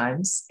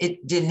 sometimes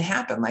it didn't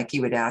happen. Like he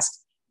would ask,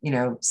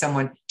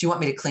 someone, do you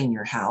want me to clean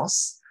your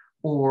house?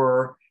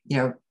 Or,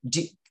 do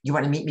you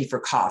want to meet me for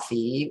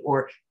coffee?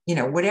 Or,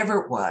 whatever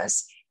it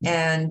was.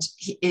 And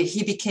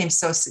he became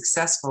so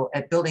successful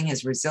at building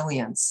his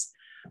resilience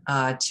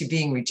to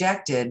being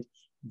rejected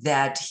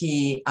that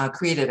he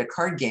created a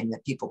card game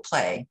that people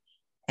play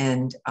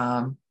and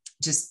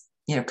just,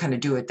 kind of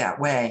do it that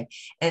way.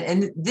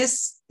 And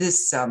this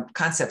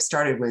concept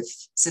started with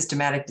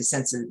systematic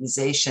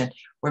desensitization,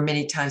 where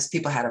many times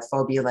people had a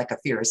phobia, like a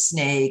fear of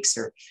snakes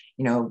or,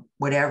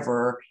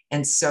 whatever.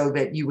 And so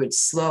that you would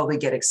slowly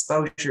get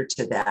exposure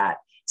to that.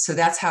 So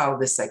that's how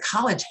the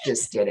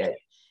psychologist did it.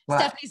 Well,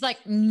 Stephanie's like,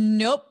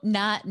 nope,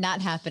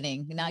 not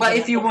happening. Well,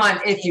 if you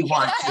want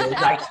to,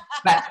 like,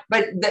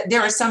 but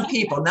there are some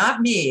people, not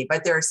me,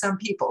 but there are some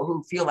people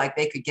who feel like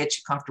they could get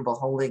you comfortable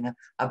holding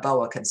a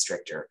boa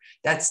constrictor.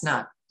 That's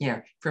not,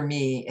 for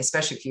me,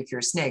 especially if you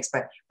fear snakes,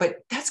 but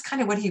that's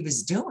kind of what he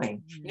was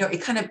doing.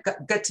 It kind of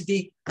got to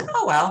be,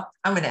 oh, well,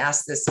 I'm going to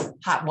ask this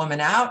hot woman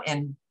out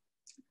and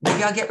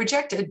maybe I'll get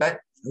rejected, but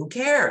who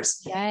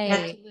cares?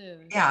 Right.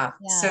 Yeah.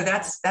 So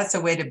that's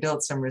a way to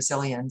build some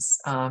resilience.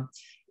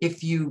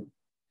 If you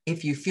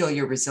feel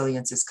your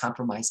resilience is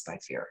compromised by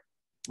fear,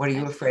 what are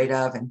you afraid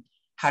of and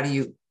how do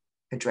you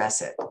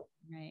address it?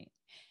 Right.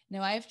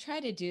 No, I've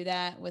tried to do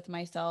that with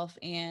myself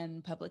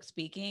and public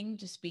speaking,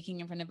 just speaking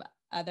in front of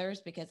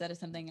others, because that is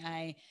something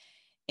I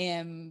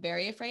am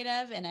very afraid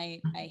of, and I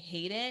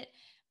hate it,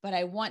 but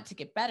I want to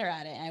get better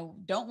at it. I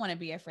don't want to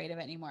be afraid of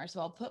it anymore.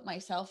 So I'll put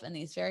myself in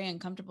these very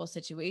uncomfortable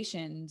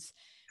situations.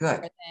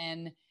 Good. But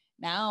then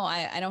now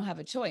I don't have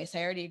a choice. I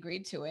already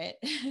agreed to it.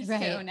 Right.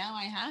 So now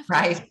I have to.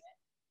 Right.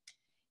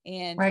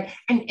 And right.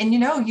 And you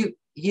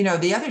know,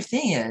 the other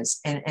thing is,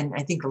 and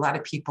I think a lot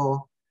of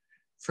people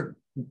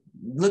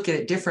look at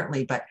it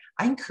differently, but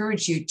I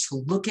encourage you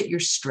to look at your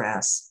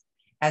stress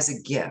as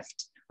a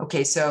gift.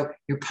 Okay, so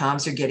your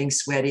palms are getting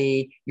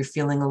sweaty, you're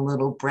feeling a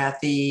little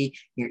breathy,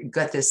 you've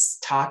got this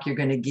talk you're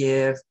going to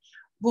give.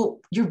 Well,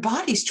 your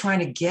body's trying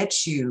to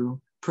get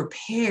you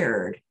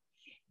prepared.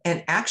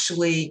 And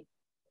actually,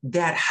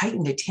 that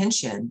heightened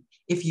attention,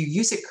 if you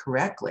use it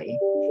correctly,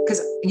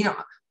 because, you know,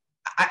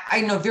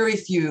 I know very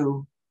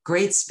few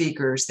great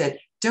speakers that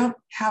don't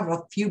have a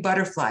few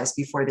butterflies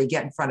before they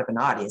get in front of an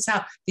audience.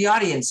 Now, the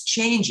audience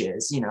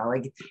changes,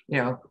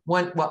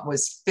 what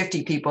was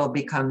 50 people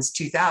becomes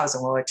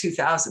 2,000. Well, at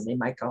 2,000, they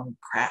might go,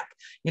 crap,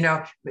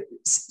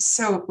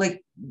 So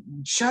like,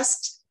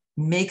 just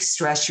make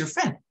stress your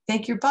friend.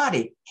 Thank your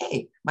body.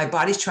 Hey, my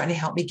body's trying to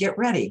help me get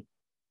ready,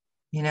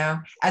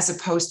 as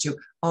opposed to,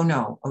 oh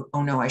no,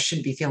 I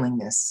shouldn't be feeling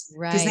this.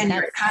 Right. Because then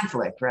you're in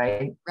conflict,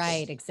 right?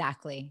 Right.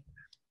 Exactly.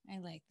 I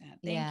like that.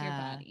 Thank your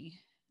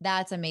body.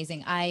 That's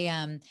amazing.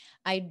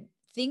 I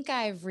think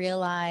I've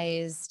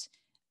realized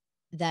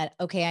that,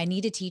 okay, I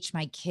need to teach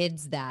my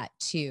kids that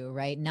too,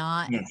 right?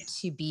 Not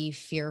to be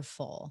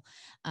fearful.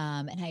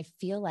 And I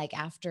feel like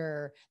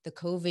after the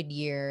COVID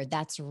year,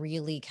 that's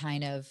really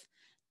kind of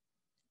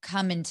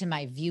come into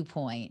my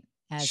viewpoint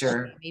as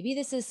Sure. Okay, maybe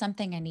this is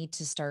something I need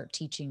to start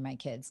teaching my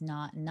kids,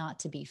 not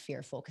to be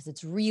fearful, because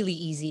it's really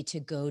easy to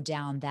go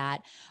down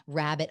that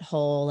rabbit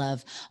hole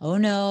of, oh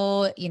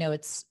no,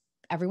 it's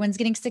everyone's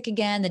getting sick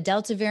again, the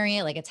Delta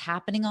variant, like it's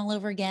happening all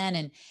over again.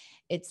 And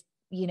it's,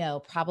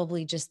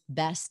 probably just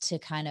best to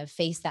kind of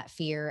face that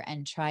fear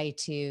and try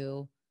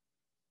to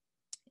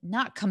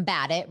not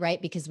combat it, right?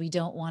 Because we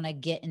don't want to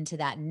get into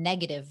that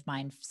negative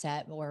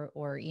mindset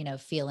or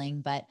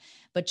feeling, but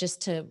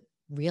just to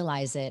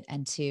realize it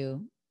and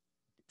to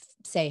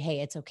say, hey,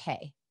 it's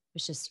okay.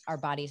 It's just our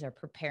bodies are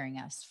preparing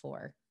us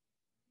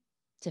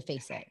to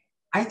face it.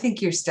 I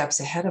think you're steps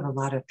ahead of a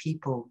lot of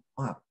people,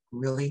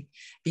 really,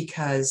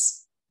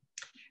 because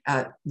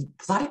a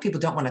lot of people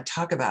don't want to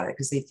talk about it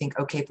because they think,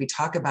 okay, if we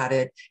talk about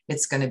it,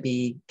 it's going to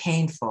be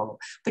painful.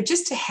 But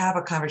just to have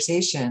a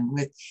conversation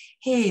with,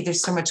 hey,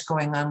 there's so much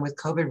going on with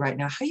COVID right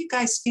now. How are you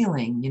guys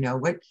feeling?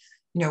 What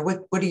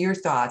are your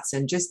thoughts?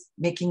 And just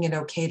making it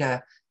okay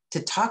to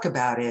talk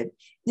about it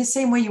the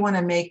same way you want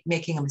to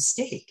making a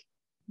mistake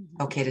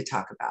okay to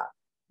talk about.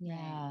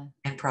 Yeah.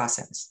 And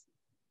process.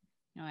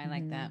 No, I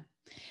like that.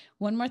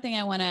 One more thing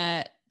I want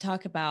to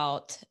talk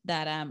about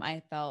that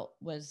I felt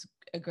was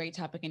a great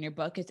topic in your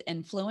book is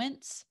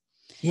influence.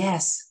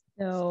 Yes.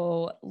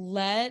 So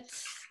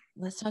let's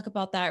talk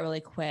about that really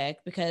quick,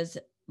 because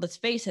let's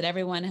face it,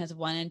 everyone has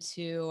wanted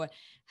to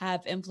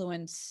have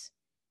influence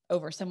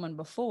over someone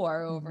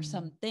before, over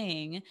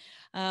something.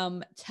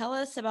 Tell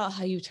us about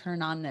how you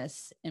turn on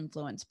this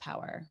influence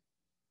power.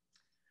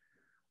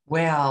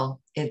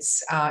 Well,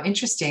 it's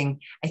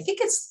interesting. I think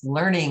it's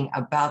learning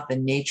about the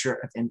nature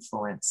of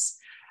influence.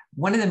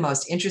 One of the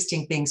most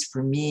interesting things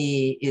for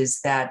me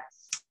is that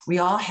we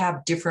all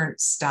have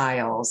different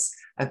styles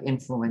of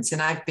influence.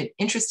 And I've been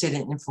interested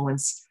in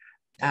influence,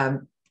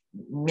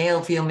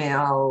 male,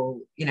 female,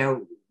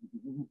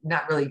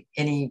 not really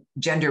any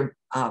gender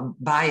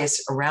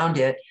bias around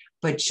it,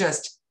 but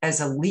just as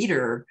a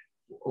leader,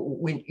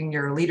 when in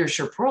your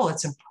leadership role,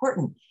 it's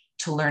important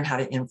to learn how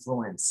to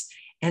influence.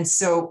 And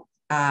so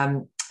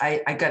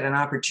I got an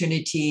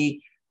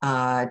opportunity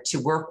to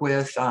work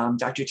with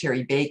Dr.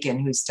 Terry Bacon,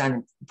 who's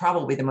done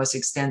probably the most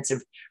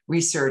extensive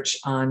research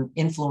on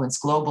influence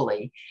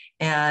globally.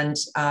 And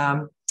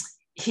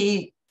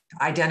he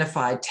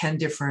identified 10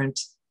 different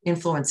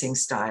influencing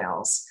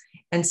styles.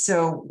 And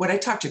so what I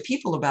talk to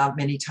people about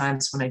many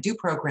times when I do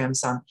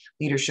programs on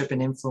leadership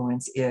and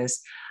influence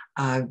is,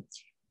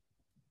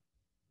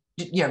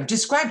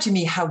 describe to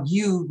me how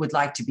you would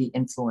like to be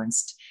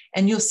influenced.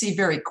 And you'll see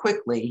very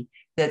quickly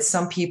that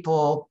some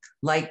people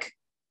like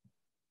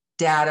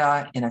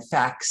data and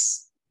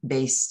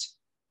effects-based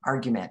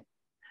argument.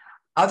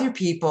 Other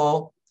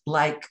people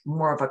like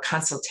more of a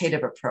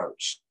consultative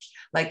approach.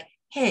 Like,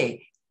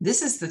 hey,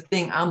 this is the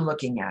thing I'm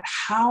looking at.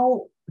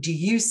 How do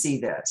you see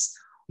this?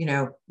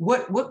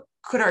 What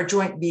could our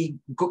joint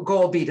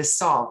goal be to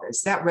solve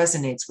this? That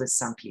resonates with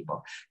some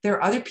people. There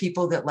are other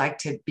people that like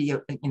to be,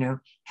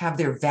 have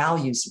their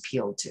values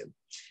appealed to.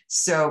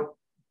 So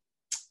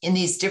in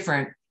these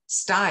different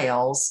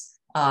styles,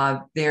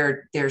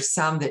 there's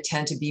some that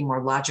tend to be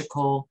more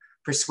logical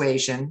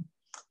persuasion.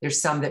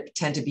 There's some that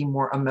tend to be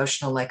more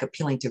emotional, like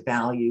appealing to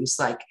values,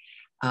 like,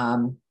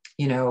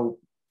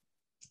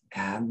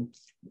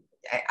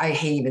 I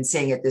hate even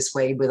saying it this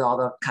way with all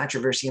the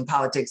controversy in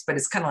politics, but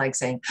it's kind of like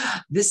saying,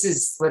 this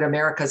is what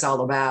America's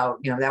all about.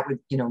 That would,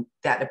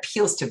 that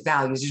appeals to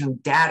values. There's no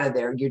data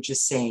there. You're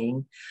just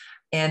saying.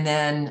 And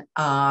then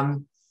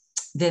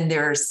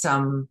there are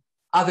some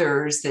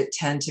others that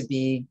tend to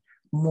be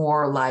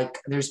more like,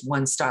 there's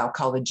one style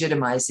called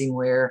legitimizing,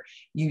 where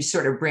you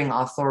sort of bring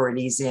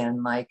authorities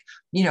in, like,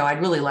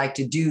 I'd really like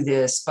to do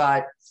this,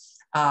 but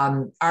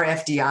our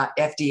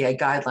FDA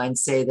guidelines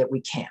say that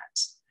we can't.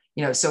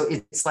 So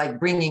it's like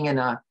bringing in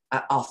a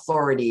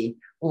authority,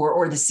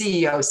 or the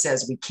CEO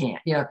says we can't.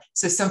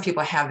 So some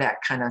people have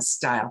that kind of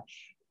style.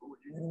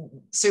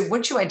 So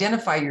once you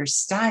identify your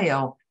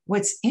style,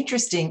 what's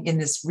interesting in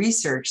this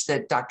research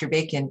that Dr.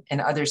 Bacon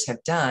and others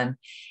have done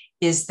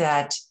is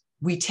that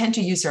we tend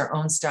to use our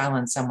own style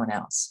on someone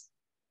else.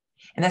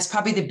 And that's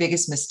probably the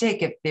biggest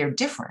mistake if they're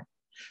different.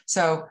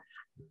 So,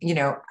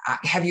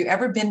 have you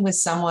ever been with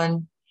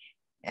someone,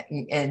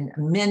 and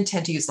men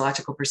tend to use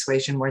logical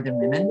persuasion more than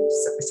women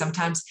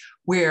sometimes,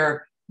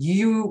 where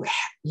you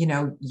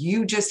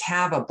just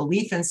have a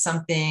belief in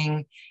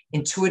something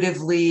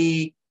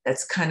intuitively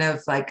that's kind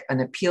of like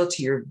an appeal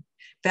to your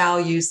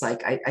values,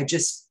 like I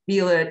just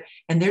feel it,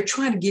 and they're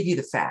trying to give you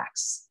the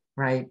facts,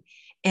 right?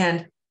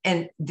 And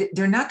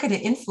they're not going to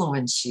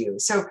influence you.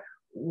 So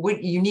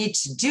what you need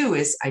to do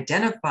is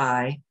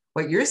identify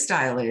what your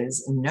style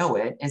is and know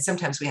it. And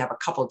sometimes we have a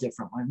couple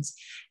different ones.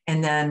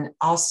 And then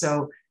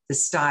also the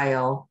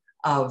style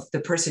of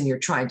the person you're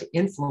trying to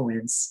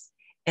influence.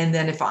 And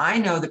then if I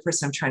know the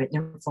person I'm trying to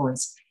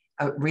influence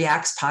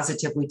reacts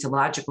positively to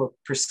logical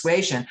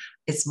persuasion,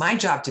 it's my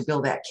job to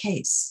build that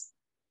case,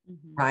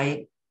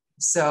 right?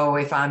 So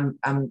if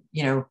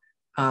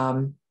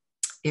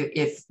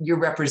if you're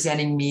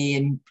representing me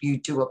and you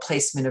do a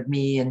placement of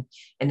me in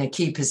a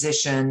key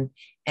position,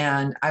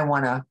 and I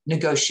want to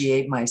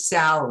negotiate my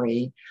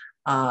salary,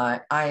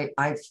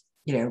 I've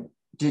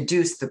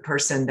deduced the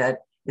person that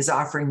is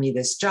offering me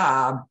this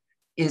job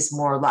is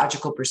more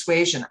logical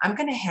persuasion. I'm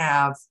going to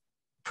have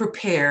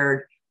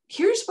prepared,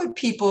 here's what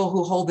people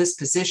who hold this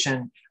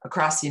position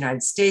across the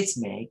United States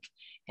make.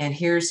 And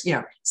here's,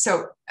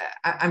 so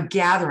I'm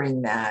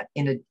gathering that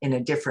in a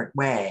different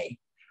way.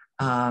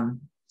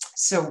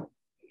 So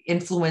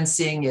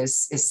influencing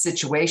is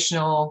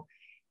situational.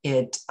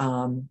 It's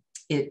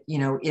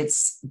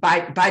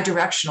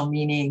bi-directional,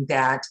 meaning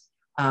that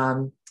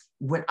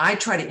when I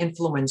try to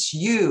influence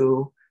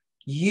you,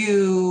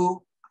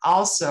 you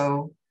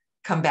also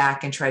come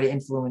back and try to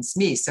influence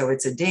me. So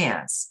it's a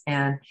dance.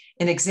 And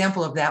an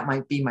example of that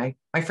might be my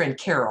friend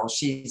Carol.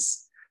 She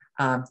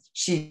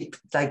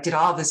did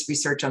all this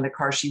research on the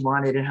car she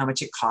wanted and how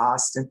much it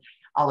cost and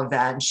all of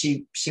that. And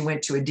she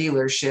went to a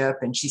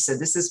dealership and she said,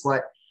 this is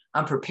what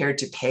I'm prepared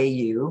to pay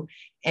you.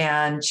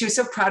 And she was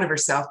so proud of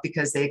herself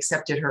because they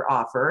accepted her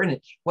offer, and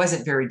it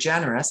wasn't very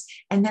generous.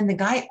 And then the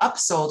guy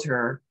upsold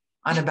her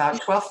on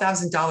about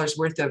 $12,000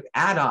 worth of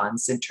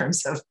add-ons in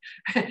terms of,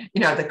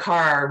 the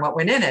car and what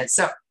went in it.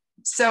 So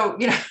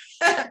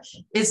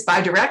it's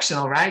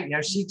bi-directional, right?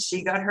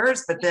 She got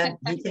hers, but then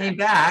he came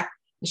back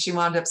and she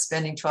wound up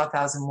spending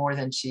 $12,000 more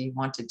than she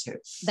wanted to.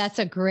 That's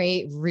a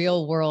great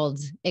real world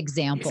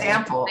example.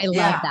 I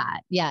love that.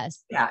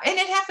 Yes. Yeah. And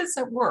it happens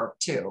at work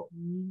too.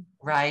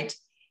 Right.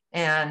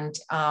 And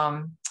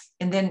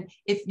then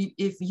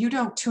if you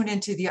don't tune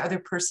into the other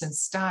person's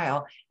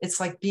style, it's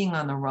like being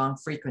on the wrong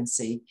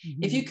frequency.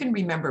 If you can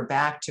remember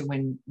back to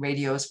when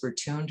radios were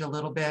tuned a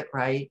little bit,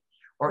 right?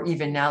 Or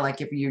even now,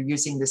 like if you're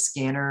using the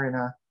scanner in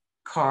a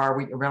car,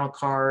 a rental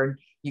car,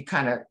 you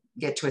kind of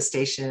get to a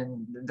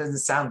station, it doesn't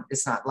sound,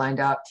 it's not lined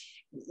up.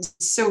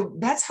 So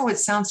that's how it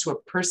sounds to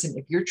a person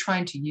if you're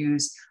trying to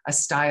use a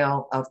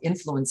style of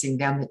influencing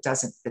them that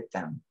doesn't fit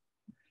them.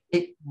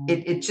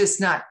 It's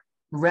just not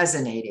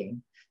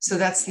resonating. So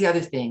that's the other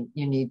thing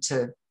you need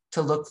to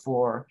look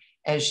for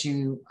as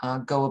you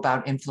go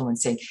about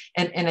influencing.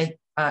 And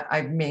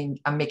I'm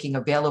making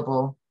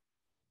available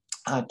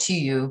to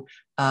you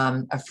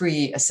a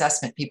free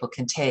assessment people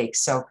can take.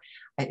 So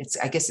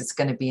I guess it's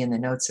going to be in the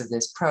notes of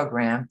this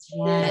program.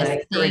 Yes, and I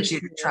encourage you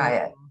to try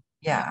it.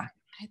 Yeah.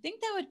 I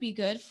think that would be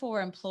good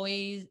for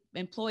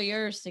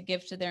employers to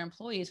give to their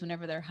employees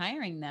whenever they're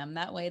hiring them.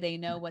 That way they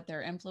know what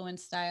their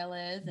influence style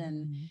is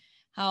and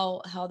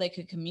how they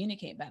could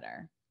communicate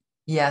better.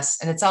 Yes.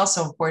 And it's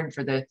also important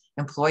for the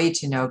employee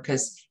to know,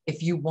 because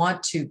if you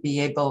want to be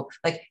able,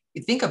 like,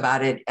 you think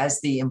about it as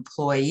the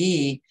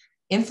employee,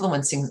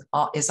 influencing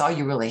is all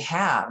you really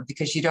have,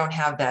 because you don't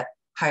have that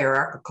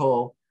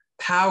hierarchical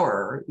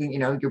power,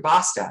 your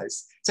boss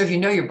does. So if you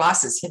know your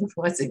boss's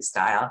influencing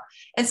style,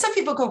 and some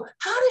people go,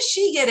 how does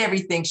she get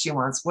everything she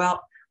wants?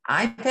 Well,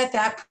 I bet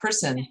that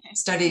person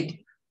studied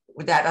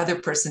with that other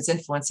person's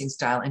influencing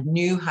style and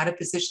knew how to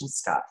position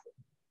stuff.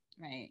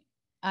 Right.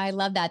 I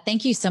love that.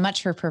 Thank you so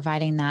much for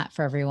providing that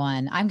for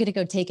everyone. I'm going to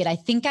go take it. I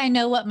think I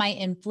know what my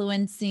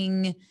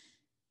influencing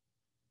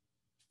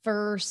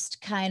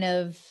first kind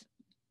of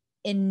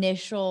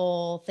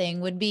initial thing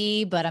would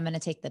be, but I'm going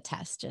to take the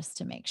test just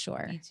to make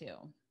sure. Me too.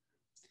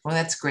 Well,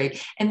 that's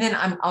great. And then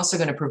I'm also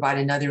going to provide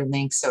another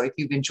link. So if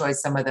you've enjoyed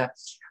some of the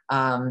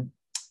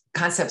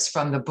concepts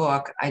from the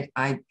book,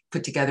 I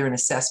put together an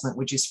assessment,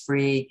 which is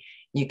free.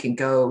 You can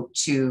go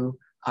to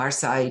our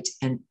site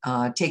and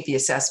take the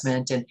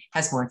assessment, and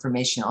has more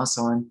information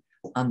also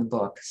on the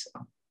book. So.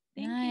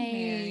 Thank you,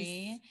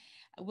 Mary.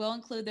 We'll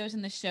include those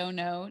in the show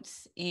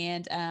notes,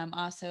 and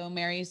also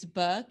Mary's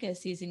book is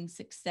Seizing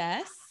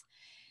Success.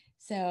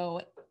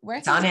 So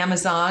it's on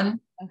Amazon.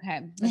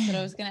 Okay. That's what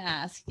I was going to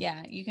ask.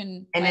 Yeah, you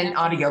can. And an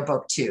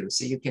audiobook too.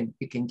 So you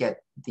can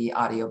get the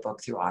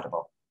audiobook through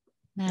Audible.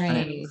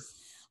 Nice.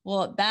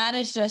 Well, that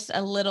is just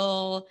a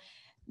little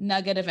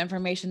nugget of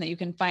information that you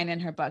can find in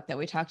her book that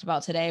we talked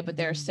about today, but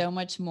there's so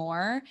much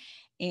more.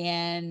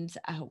 And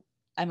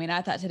I mean,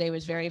 I thought today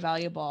was very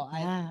valuable.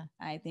 Yeah.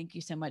 I thank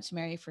you so much,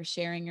 Mary, for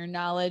sharing your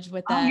knowledge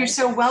with us. You're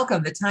so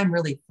welcome. The time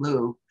really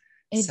flew.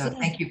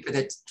 Thank you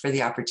for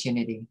the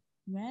opportunity.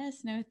 Yes,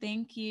 no,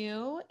 thank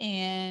you.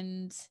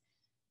 And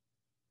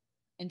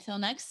until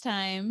next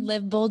time,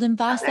 live bold and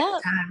boss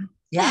up.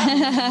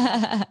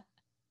 Yeah,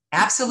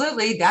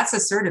 absolutely. That's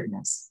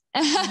assertiveness.